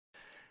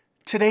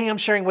Today I'm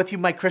sharing with you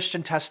my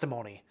Christian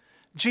testimony.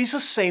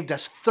 Jesus saved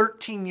us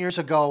 13 years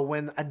ago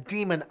when a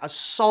demon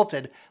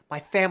assaulted my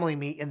family and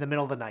me in the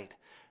middle of the night.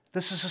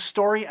 This is a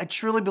story I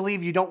truly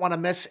believe you don't want to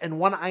miss, and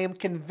one I am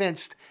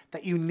convinced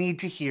that you need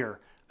to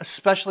hear,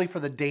 especially for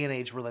the day and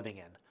age we're living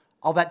in.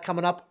 All that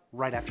coming up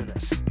right after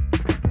this.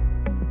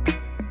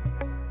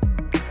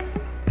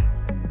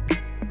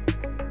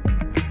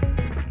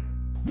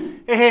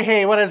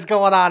 Hey, what is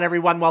going on,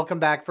 everyone? Welcome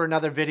back for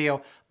another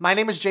video. My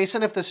name is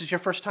Jason, if this is your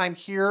first time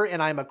here,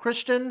 and I'm a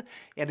Christian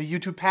and a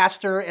YouTube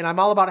pastor, and I'm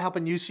all about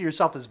helping you see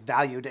yourself as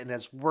valued and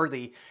as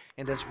worthy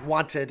and as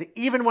wanted,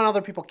 even when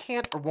other people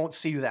can't or won't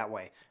see you that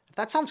way. If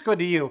that sounds good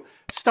to you,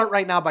 start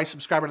right now by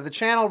subscribing to the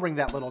channel, ring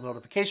that little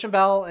notification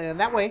bell, and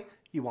that way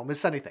you won't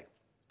miss anything.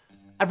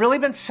 I've really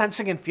been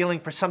sensing and feeling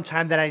for some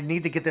time that I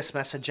need to get this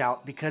message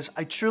out because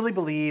I truly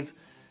believe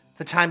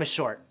the time is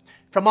short.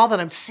 From all that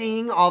I'm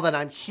seeing, all that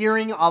I'm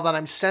hearing, all that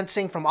I'm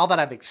sensing, from all that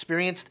I've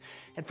experienced,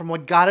 and from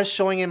what God is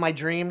showing in my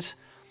dreams,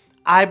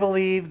 I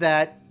believe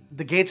that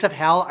the gates of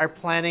hell are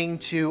planning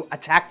to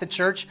attack the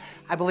church.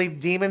 I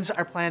believe demons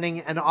are planning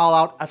an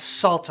all-out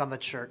assault on the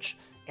church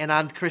and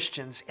on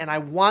Christians, and I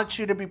want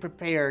you to be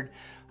prepared.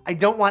 I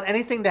don't want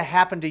anything to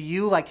happen to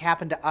you like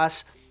happened to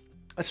us,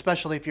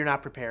 especially if you're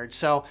not prepared.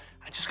 So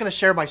I'm just going to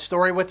share my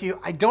story with you.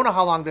 I don't know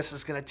how long this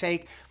is going to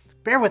take.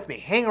 Bear with me,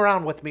 hang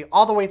around with me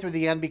all the way through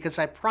the end, because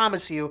I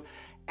promise you,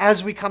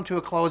 as we come to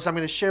a close, I'm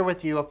going to share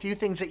with you a few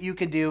things that you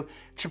can do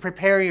to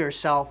prepare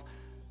yourself.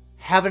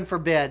 Heaven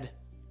forbid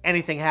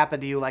anything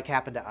happened to you like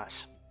happened to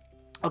us.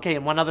 Okay,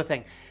 and one other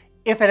thing.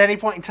 If at any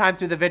point in time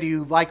through the video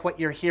you like what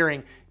you're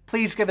hearing,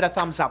 please give it a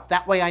thumbs up.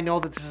 That way I know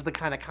that this is the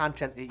kind of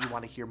content that you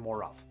want to hear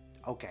more of.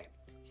 Okay,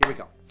 here we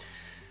go.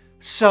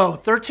 So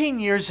 13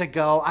 years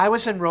ago, I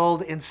was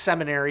enrolled in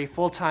seminary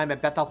full-time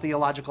at Bethel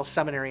Theological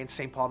Seminary in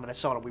St. Paul,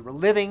 Minnesota. We were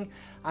living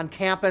on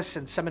campus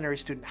in seminary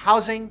student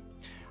housing.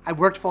 I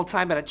worked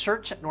full-time at a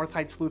church at North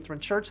Heights Lutheran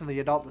Church in the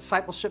adult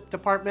discipleship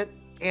department,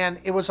 and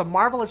it was a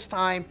marvelous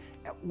time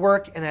at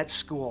work and at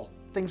school.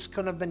 Things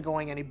couldn't have been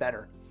going any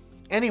better.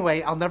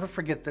 Anyway, I'll never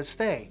forget this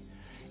day.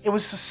 It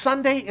was a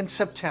Sunday in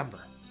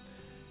September,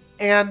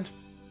 and,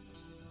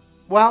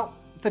 well,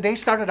 the day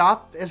started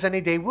off as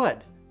any day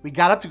would. We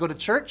got up to go to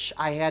church.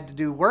 I had to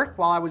do work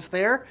while I was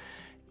there.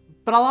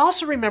 But I'll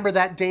also remember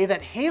that day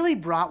that Haley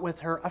brought with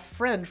her a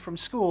friend from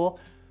school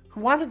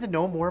who wanted to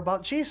know more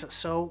about Jesus.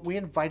 So we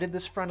invited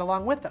this friend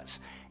along with us.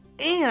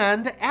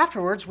 And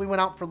afterwards, we went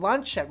out for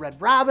lunch at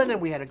Red Robin,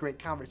 and we had a great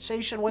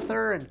conversation with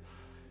her, and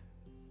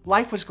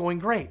life was going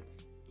great.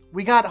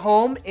 We got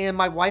home, and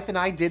my wife and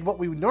I did what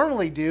we would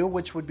normally do,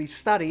 which would be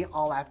study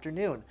all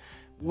afternoon.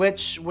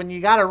 Which, when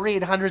you got to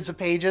read hundreds of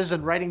pages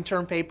and writing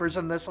term papers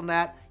and this and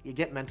that, you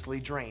get mentally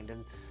drained.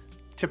 And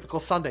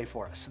typical Sunday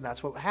for us, and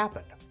that's what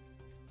happened.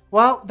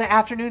 Well, the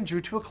afternoon drew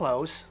to a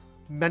close,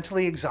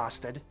 mentally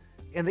exhausted,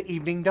 and the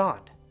evening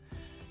dawned.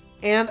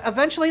 And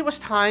eventually it was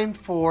time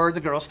for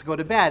the girls to go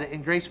to bed,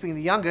 and Grace being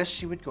the youngest,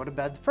 she would go to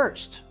bed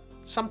first.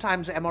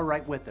 Sometimes Emma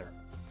right with her.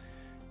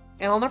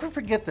 And I'll never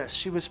forget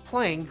this.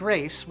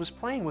 Grace was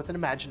playing with an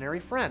imaginary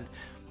friend.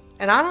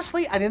 And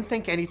honestly, I didn't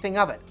think anything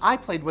of it. I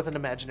played with an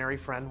imaginary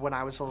friend when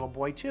I was a little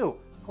boy too.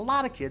 A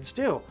lot of kids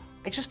do.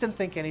 I just didn't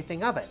think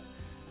anything of it.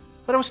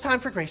 But it was time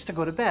for Grace to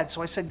go to bed.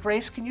 So I said,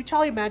 Grace, can you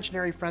tell your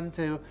imaginary friend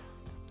to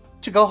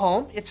go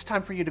home? It's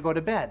time for you to go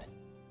to bed.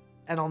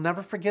 And I'll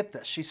never forget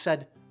this. She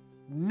said,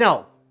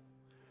 no.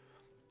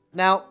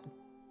 Now,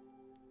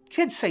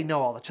 kids say no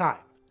all the time.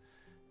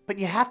 But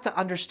you have to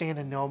understand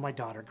and know my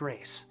daughter,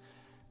 Grace.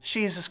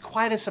 She is as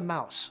quiet as a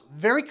mouse.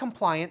 Very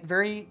compliant,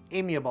 very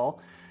amiable.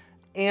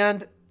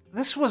 And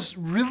this was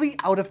really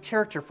out of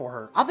character for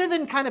her. Other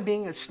than kind of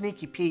being a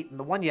sneaky Pete and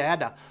the one you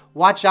had to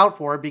watch out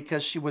for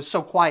because she was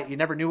so quiet you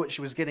never knew what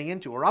she was getting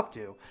into or up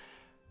to,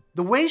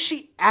 the way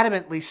she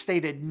adamantly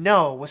stated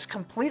no was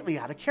completely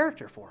out of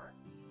character for her.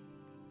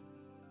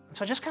 And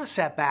so I just kind of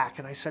sat back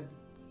and I said,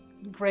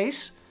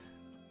 Grace,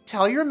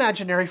 tell your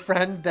imaginary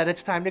friend that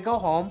it's time to go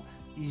home.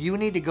 You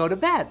need to go to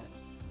bed.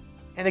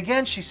 And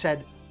again, she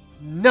said,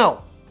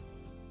 no.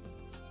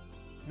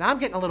 Now I'm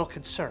getting a little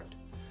concerned.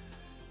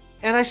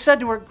 And I said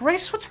to her,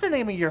 Grace, what's the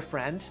name of your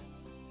friend?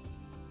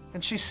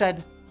 And she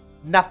said,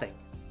 nothing.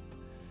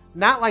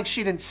 Not like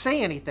she didn't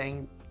say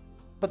anything,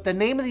 but the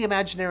name of the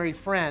imaginary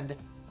friend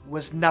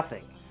was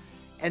nothing.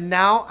 And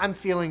now I'm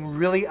feeling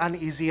really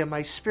uneasy in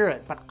my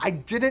spirit, but I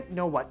didn't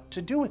know what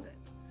to do with it.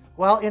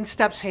 Well, in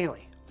steps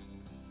Haley,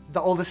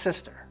 the oldest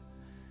sister.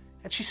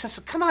 And she says,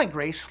 come on,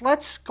 Grace,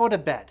 let's go to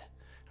bed.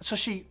 And so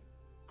she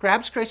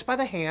grabs Grace by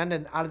the hand,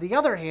 and out of the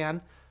other hand,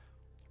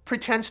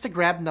 pretends to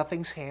grab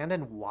Nothing's hand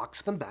and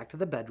walks them back to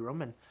the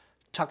bedroom and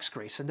tucks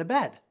Grace into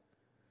bed.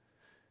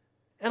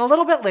 And a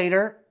little bit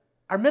later,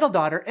 our middle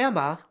daughter,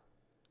 Emma,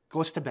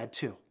 goes to bed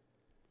too.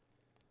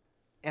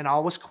 And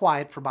all was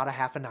quiet for about a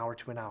half an hour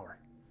to an hour.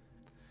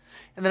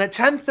 And then at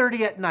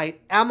 10:30 at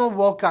night, Emma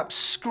woke up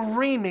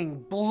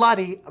screaming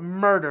bloody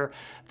murder.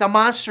 The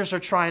monsters are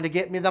trying to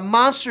get me. The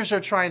monsters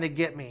are trying to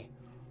get me.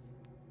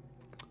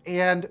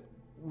 And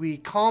we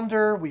calmed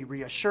her. We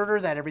reassured her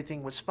that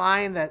everything was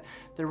fine, that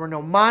there were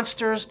no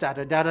monsters,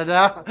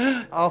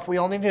 da-da-da-da-da. Oh, if we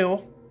only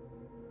knew.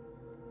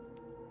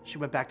 She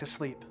went back to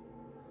sleep.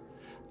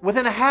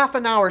 Within a half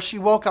an hour, she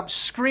woke up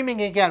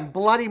screaming again,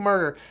 bloody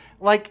murder.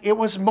 Like it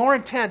was more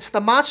intense.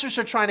 The monsters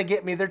are trying to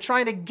get me. They're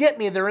trying to get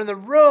me. They're in the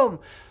room.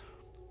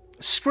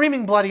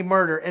 Screaming bloody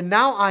murder. And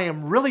now I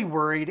am really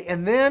worried.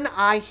 And then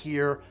I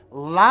hear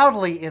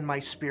loudly in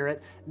my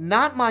spirit,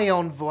 not my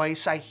own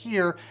voice, I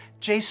hear,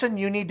 Jason,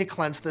 you need to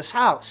cleanse this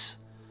house.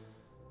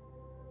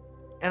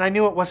 And I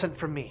knew it wasn't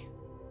for me.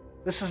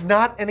 This is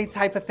not any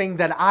type of thing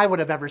that I would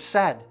have ever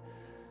said.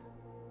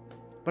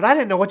 But I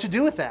didn't know what to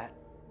do with that.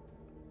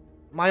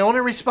 My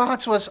only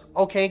response was,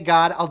 okay,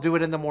 God, I'll do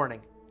it in the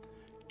morning.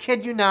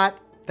 Kid you not,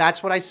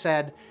 that's what I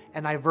said,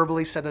 and I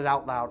verbally said it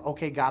out loud.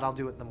 Okay, God, I'll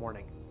do it in the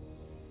morning.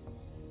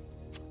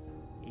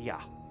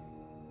 Yeah.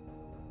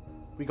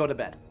 We go to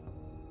bed.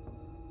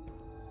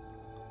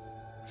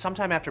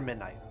 Sometime after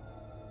midnight.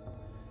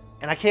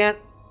 And I can't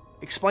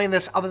explain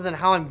this other than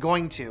how I'm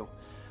going to.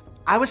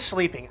 I was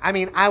sleeping. I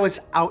mean, I was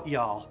out,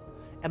 y'all.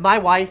 And my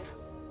wife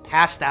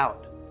passed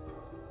out.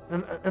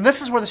 And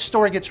this is where the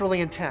story gets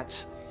really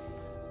intense.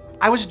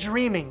 I was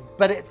dreaming,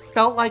 but it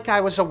felt like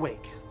I was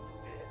awake.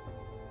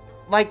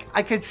 Like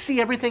I could see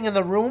everything in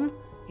the room,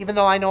 even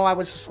though I know I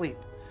was asleep.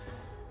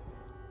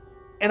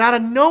 And out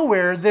of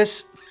nowhere,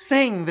 this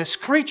thing, this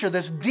creature,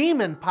 this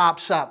demon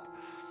pops up.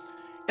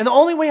 And the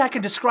only way I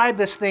can describe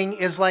this thing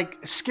is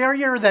like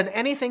scarier than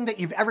anything that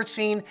you've ever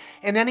seen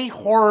in any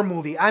horror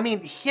movie. I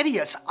mean,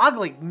 hideous,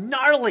 ugly,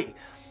 gnarly.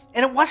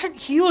 And it wasn't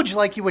huge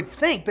like you would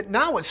think, but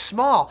now it's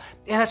small.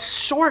 And it's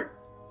short,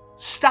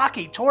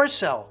 stocky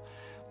torso.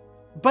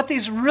 But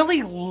these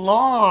really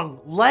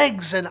long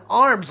legs and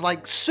arms,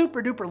 like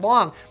super duper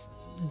long,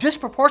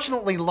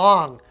 disproportionately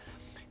long.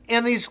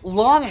 And these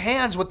long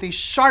hands with these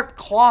sharp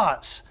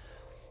claws.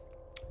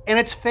 And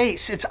its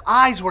face, its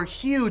eyes were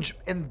huge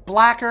and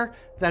blacker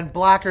than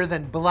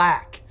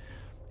black.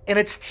 And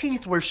its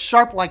teeth were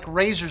sharp like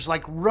razors,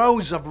 like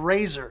rows of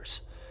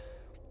razors.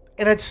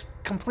 And it's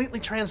completely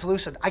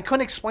translucent. I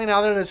couldn't explain it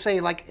other than to say,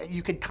 like,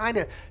 you could kind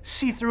of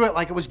see through it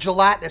like it was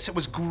gelatinous. It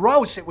was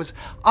gross. It was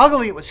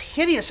ugly. It was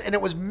hideous. And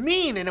it was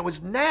mean. And it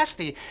was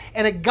nasty.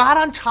 And it got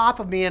on top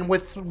of me. And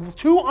with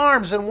two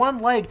arms and one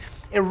leg,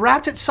 it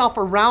wrapped itself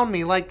around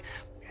me like,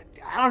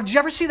 I don't know, did you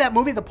ever see that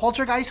movie, The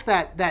Poltergeist,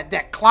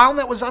 that clown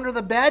that was under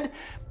the bed?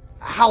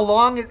 How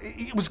long,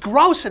 it was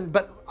gross,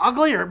 but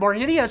uglier, more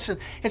hideous. And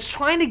it's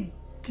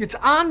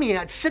on me,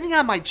 it's sitting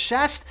on my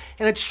chest,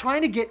 and it's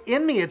trying to get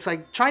in me. It's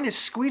like trying to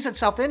squeeze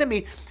itself into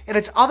me. And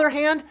its other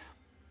hand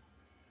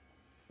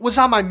was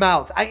on my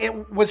mouth.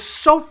 It was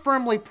so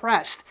firmly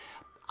pressed.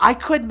 I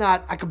could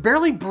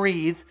barely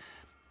breathe,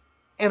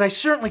 and I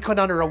certainly couldn't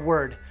utter a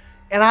word.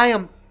 And I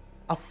am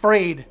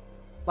afraid,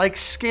 like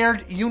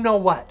scared, you know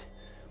what.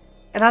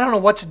 And I don't know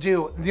what to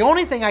do. The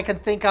only thing I can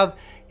think of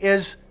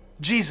is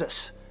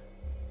Jesus.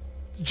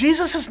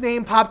 Jesus'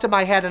 name popped in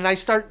my head, and I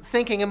start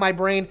thinking in my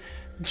brain,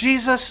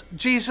 Jesus,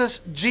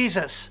 Jesus,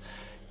 Jesus.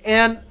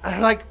 And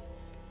like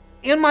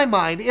in my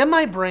mind, in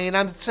my brain,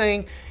 I'm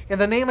saying, in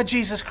the name of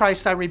Jesus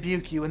Christ, I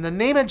rebuke you. In the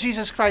name of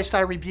Jesus Christ, I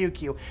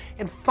rebuke you.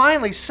 And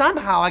finally,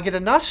 somehow, I get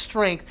enough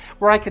strength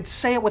where I could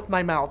say it with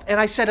my mouth. And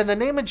I said, in the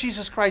name of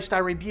Jesus Christ, I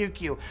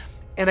rebuke you.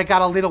 And it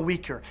got a little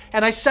weaker.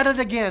 And I said it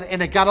again,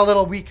 and it got a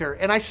little weaker.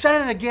 And I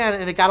said it again,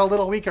 and it got a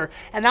little weaker.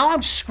 And now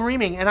I'm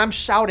screaming, and I'm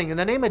shouting, in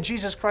the name of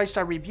Jesus Christ,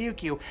 I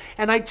rebuke you.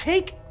 And I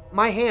take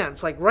my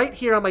hands, like right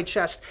here on my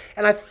chest,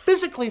 and I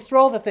physically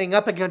throw the thing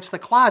up against the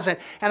closet.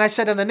 And I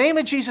said, in the name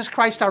of Jesus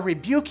Christ, I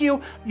rebuke you.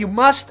 You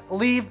must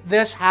leave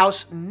this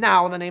house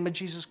now in the name of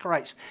Jesus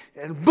Christ.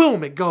 And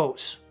boom, it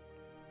goes.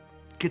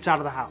 Gets out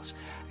of the house.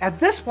 At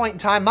this point in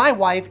time, my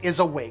wife is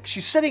awake.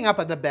 She's sitting up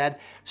in the bed,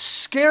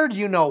 scared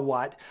you know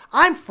what.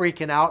 I'm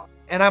freaking out,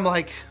 and I'm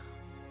like,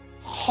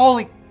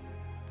 holy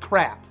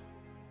crap.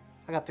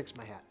 I gotta fix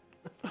my hat.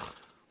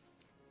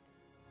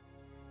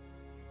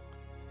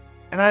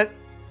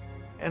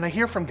 And I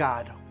hear from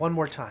God one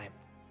more time.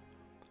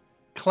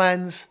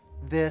 Cleanse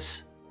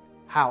this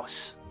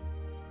house.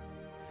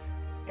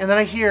 And then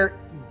I hear,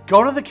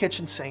 go to the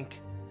kitchen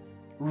sink,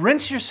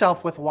 rinse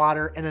yourself with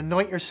water, and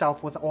anoint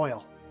yourself with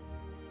oil.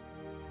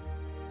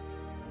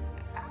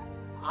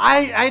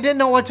 I didn't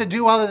know what to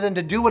do other than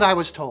to do what I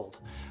was told.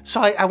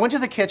 So I went to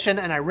the kitchen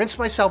and I rinsed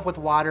myself with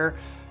water,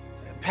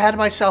 patted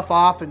myself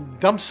off and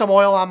dumped some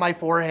oil on my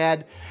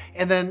forehead.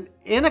 And then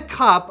in a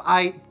cup,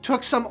 I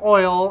took some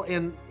oil,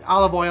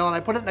 olive oil, and I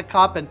put it in a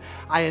cup, and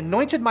I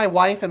anointed my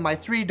wife and my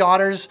 3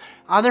 daughters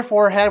on their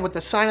forehead with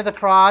the sign of the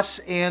cross.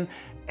 And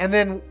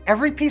then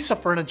every piece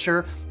of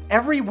furniture,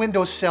 every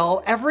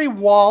windowsill, every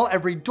wall,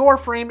 every door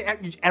frame,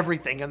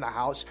 everything in the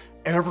house,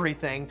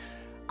 everything,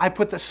 I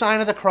put the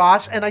sign of the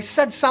cross, and I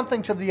said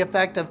something to the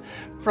effect of,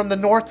 from the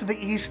north to the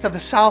east, to the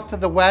south to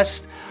the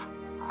west,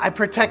 I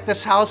protect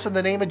this house in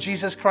the name of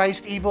Jesus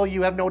Christ. Evil,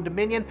 you have no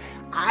dominion.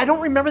 I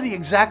don't remember the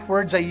exact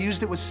words I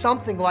used. It was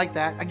something like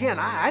that. Again,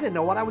 I didn't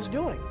know what I was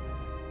doing,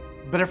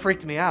 but it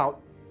freaked me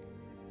out.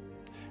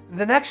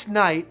 The next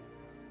night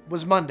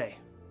was Monday,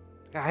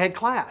 I had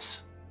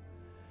class.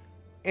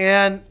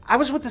 And I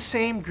was with the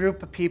same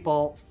group of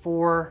people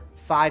for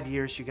 5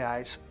 years, you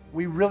guys.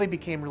 We really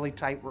became really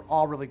tight. We're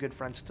all really good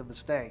friends to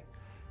this day.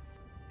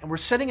 And we're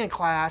sitting in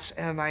class,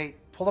 and I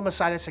pulled them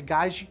aside. I said,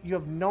 guys, you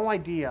have no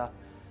idea.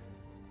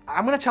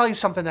 I'm going to tell you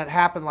something that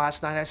happened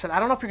last night. I said, I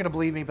don't know if you're going to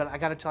believe me, but I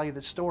got to tell you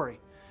this story.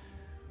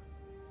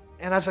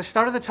 And as I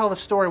started to tell the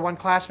story, one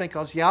classmate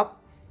goes, yep,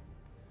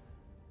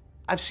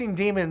 I've seen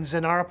demons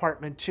in our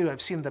apartment too.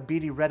 I've seen the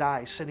beady red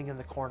eyes sitting in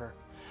the corner.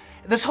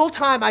 This whole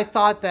time I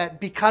thought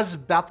that because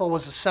Bethel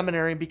was a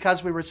seminary and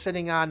because we were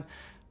sitting on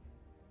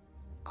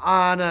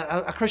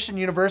a Christian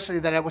university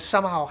that it was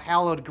somehow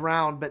hallowed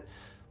ground, but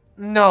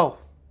no.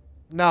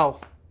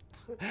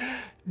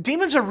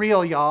 Demons are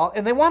real, y'all,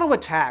 and they want to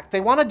attack.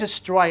 They want to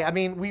destroy. I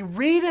mean, we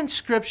read in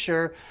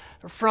Scripture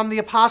from the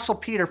Apostle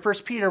Peter, 1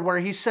 Peter, where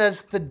he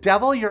says, the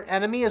devil, your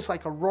enemy, is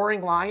like a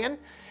roaring lion.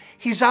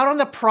 He's out on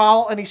the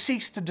prowl, and he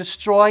seeks to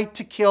destroy,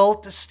 to kill,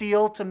 to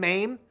steal, to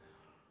maim.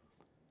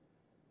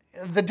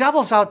 The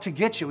devil's out to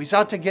get you. He's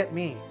out to get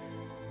me.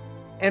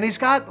 And he's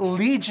got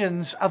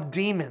legions of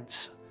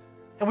demons.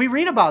 And we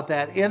read about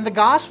that in the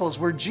Gospels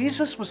where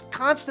Jesus was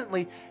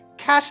constantly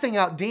casting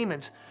out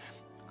demons.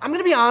 I'm going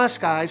to be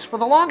honest, guys. For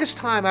the longest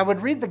time, I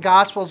would read the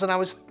Gospels and I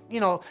was,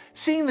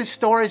 seeing these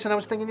stories and I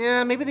was thinking,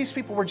 yeah, maybe these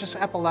people were just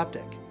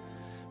epileptic.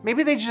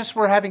 Maybe they just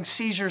were having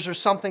seizures or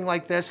something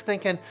like this,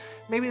 thinking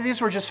maybe these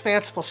were just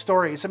fanciful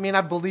stories. I mean,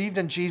 I believed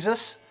in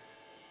Jesus.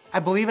 I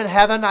believe in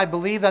heaven. I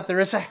believe that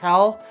there is a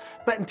hell.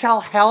 But until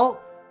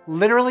hell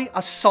literally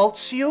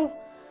assaults you,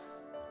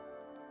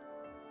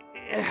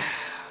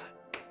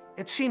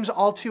 it seems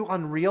all too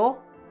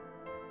unreal.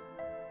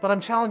 But I'm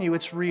telling you,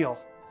 it's real.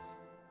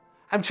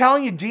 I'm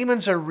telling you,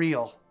 demons are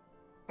real.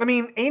 I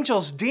mean,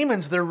 angels,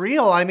 demons, they're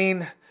real. I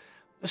mean,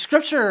 the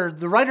Scripture,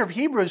 the writer of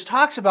Hebrews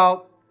talks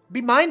about,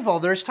 be mindful.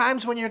 There's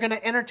times when you're going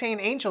to entertain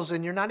angels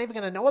and you're not even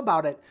going to know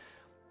about it.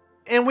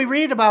 And we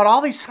read about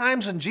all these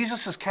times when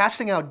Jesus is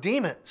casting out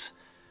demons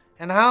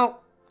and how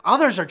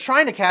others are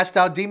trying to cast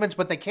out demons,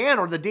 but they can't,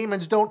 or the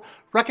demons don't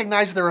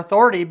recognize their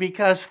authority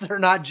because they're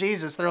not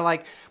Jesus. They're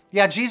like,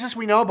 yeah, Jesus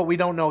we know, but we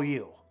don't know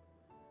you.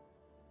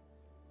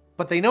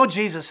 But they know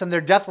Jesus and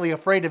they're deathly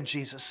afraid of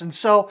Jesus. And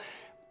so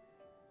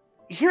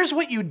here's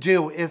what you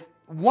do if,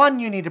 one,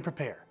 you need to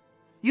prepare.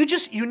 You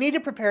need to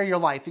prepare your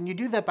life, and you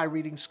do that by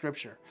reading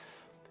Scripture.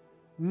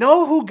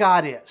 Know who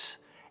God is.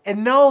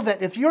 And know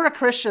that if you're a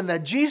Christian,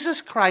 that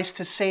Jesus Christ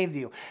has saved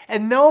you.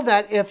 And know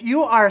that if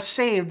you are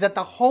saved, that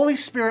the Holy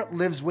Spirit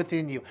lives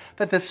within you.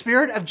 That the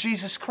Spirit of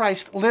Jesus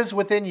Christ lives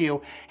within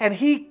you. And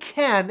He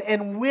can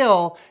and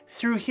will,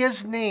 through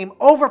His name,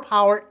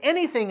 overpower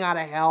anything out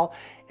of hell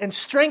and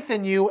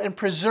strengthen you and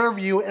preserve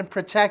you and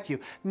protect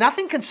you.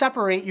 Nothing can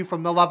separate you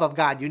from the love of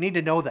God. You need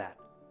to know that.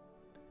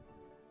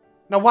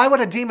 Now, why would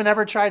a demon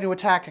ever try to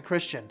attack a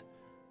Christian?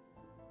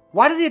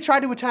 Why did he try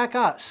to attack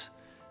us?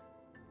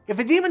 If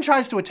a demon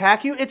tries to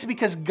attack you, it's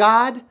because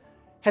God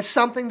has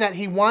something that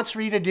He wants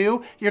for you to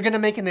do. You're going to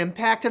make an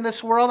impact in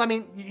this world. I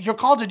mean, you're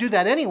called to do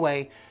that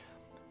anyway.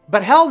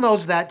 But hell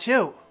knows that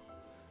too.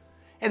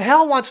 And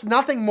hell wants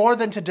nothing more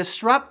than to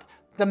disrupt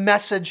the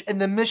message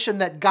and the mission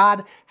that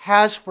God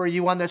has for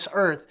you on this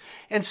earth.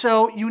 And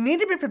so you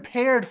need to be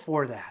prepared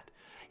for that.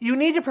 You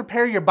need to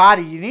prepare your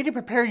body. You need to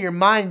prepare your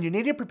mind. You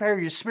need to prepare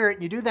your spirit.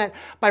 And you do that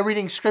by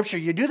reading Scripture.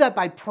 You do that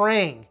by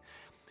praying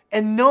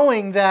and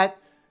knowing that,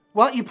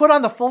 well, you put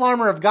on the full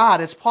armor of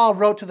God, as Paul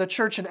wrote to the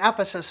church in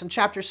Ephesus in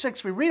chapter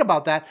 6. We read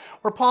about that,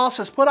 where Paul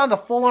says, put on the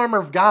full armor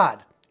of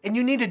God. And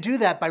you need to do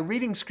that by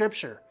reading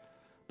Scripture,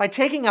 by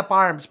taking up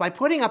arms, by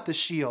putting up the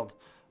shield,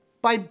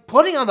 by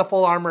putting on the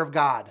full armor of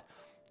God.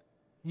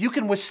 You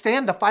can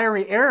withstand the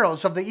fiery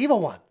arrows of the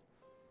evil one.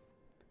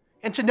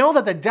 And to know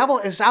that the devil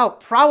is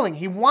out prowling.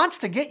 He wants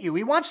to get you.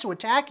 He wants to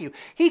attack you.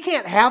 He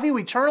can't have you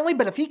eternally,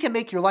 but if he can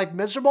make your life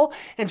miserable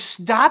and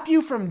stop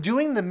you from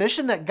doing the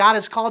mission that God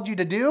has called you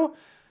to do,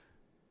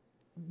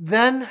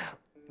 then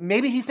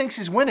maybe he thinks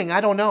he's winning.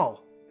 I don't know.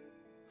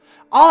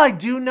 All I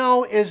do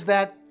know is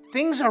that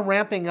things are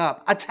ramping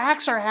up.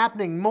 Attacks are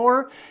happening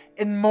more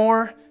and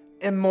more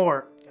and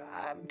more.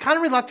 I'm kind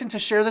of reluctant to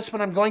share this,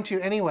 but I'm going to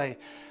anyway.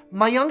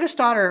 My youngest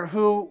daughter,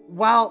 who,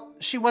 while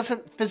she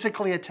wasn't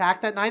physically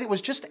attacked that night, it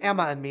was just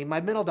Emma and me,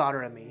 my middle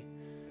daughter and me.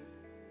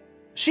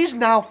 She's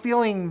now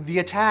feeling the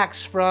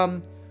attacks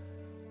from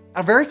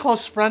a very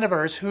close friend of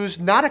hers who's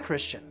not a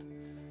Christian,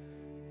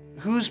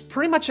 who's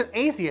pretty much an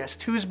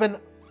atheist, who's been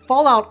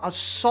full out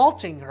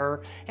assaulting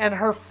her and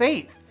her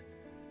faith,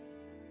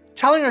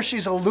 telling her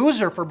she's a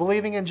loser for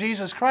believing in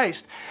Jesus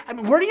Christ. I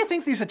mean, where do you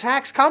think these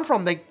attacks come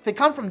from? They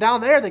come from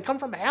down there. They come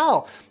from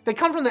hell. They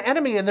come from the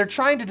enemy, and they're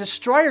trying to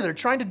destroy her. They're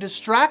trying to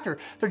distract her.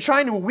 They're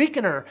trying to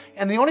weaken her.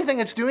 And the only thing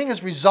it's doing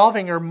is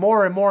resolving her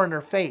more and more in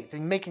her faith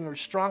and making her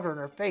stronger in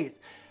her faith.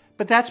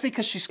 But that's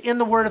because she's in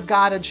the Word of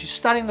God, and she's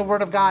studying the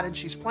Word of God, and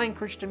she's playing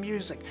Christian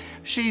music.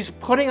 She's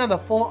putting on the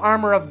full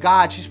armor of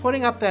God. She's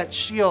putting up that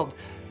shield.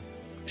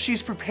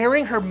 She's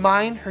preparing her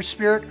mind, her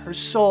spirit, her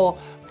soul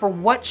for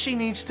what she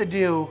needs to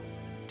do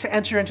to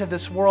enter into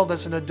this world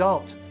as an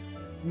adult,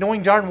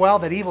 knowing darn well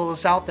that evil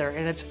is out there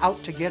and it's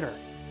out to get her.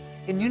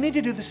 And you need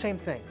to do the same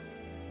thing.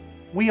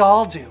 We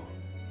all do.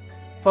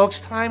 Folks,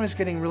 time is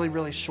getting really,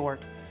 really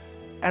short.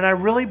 And I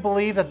really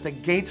believe that the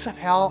gates of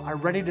hell are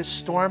ready to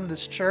storm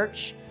this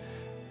church,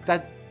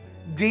 that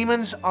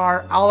demons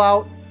are all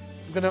out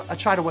going to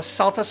try to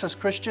assault us as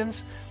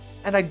Christians.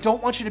 And I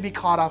don't want you to be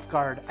caught off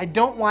guard. I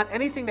don't want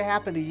anything to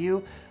happen to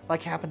you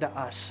like happened to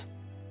us.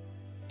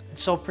 And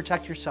so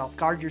protect yourself,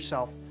 guard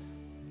yourself.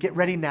 Get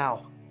ready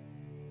now.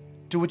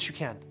 Do what you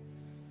can.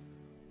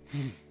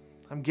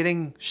 I'm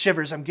getting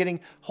shivers. I'm getting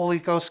Holy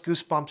Ghost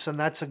goosebumps, and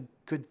that's a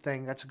good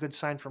thing. That's a good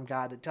sign from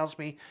God. It tells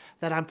me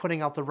that I'm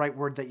putting out the right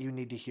word that you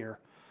need to hear.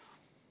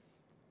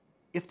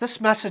 If this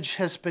message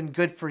has been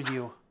good for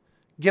you,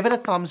 give it a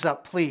thumbs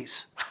up,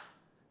 please.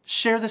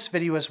 Share this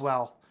video as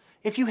well.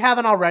 If you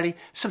haven't already,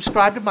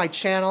 subscribe to my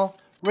channel,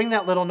 ring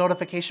that little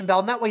notification bell,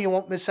 and that way you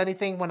won't miss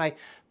anything when I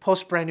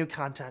post brand new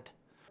content.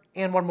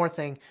 And one more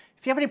thing,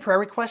 if you have any prayer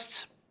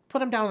requests, put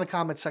them down in the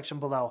comments section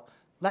below.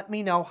 Let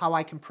me know how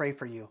I can pray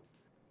for you.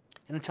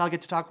 And until I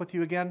get to talk with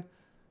you again,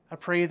 I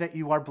pray that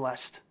you are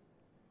blessed.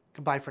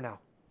 Goodbye for now.